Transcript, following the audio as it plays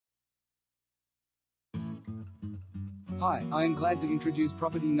Hi, I am glad to introduce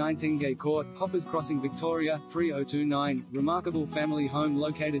property 19 Gaye Court, Hoppers Crossing, Victoria, 3029, remarkable family home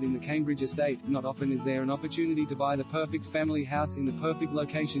located in the Cambridge estate. Not often is there an opportunity to buy the perfect family house in the perfect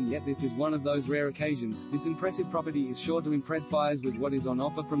location, yet this is one of those rare occasions. This impressive property is sure to impress buyers with what is on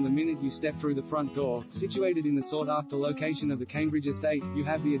offer from the minute you step through the front door. Situated in the sought-after location of the Cambridge estate, you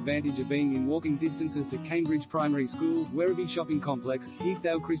have the advantage of being in walking distances to Cambridge Primary School, Werribee Shopping Complex,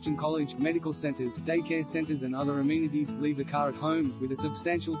 Heathdale Christian College, medical centres, daycare centres and other amenities. Leave the car at home. With a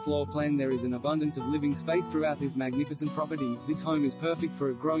substantial floor plan, there is an abundance of living space throughout this magnificent property. This home is perfect for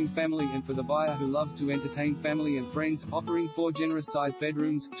a growing family and for the buyer who loves to entertain family and friends, offering 4 generous-sized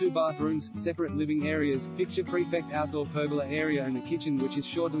bedrooms, 2 bathrooms, separate living areas, picture-perfect outdoor pergola area and a kitchen which is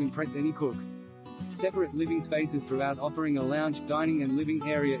sure to impress any cook. Separate living spaces throughout, offering a lounge, dining and living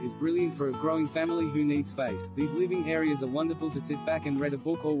area is brilliant for a growing family who needs space. These living areas are wonderful to sit back and read a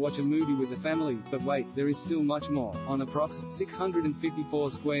book or watch a movie with the family. But wait, there is still much more. On approx.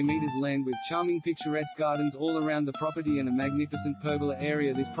 654 square meters land with charming picturesque gardens all around the property and a magnificent pergola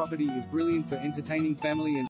area, this property is brilliant for entertaining family and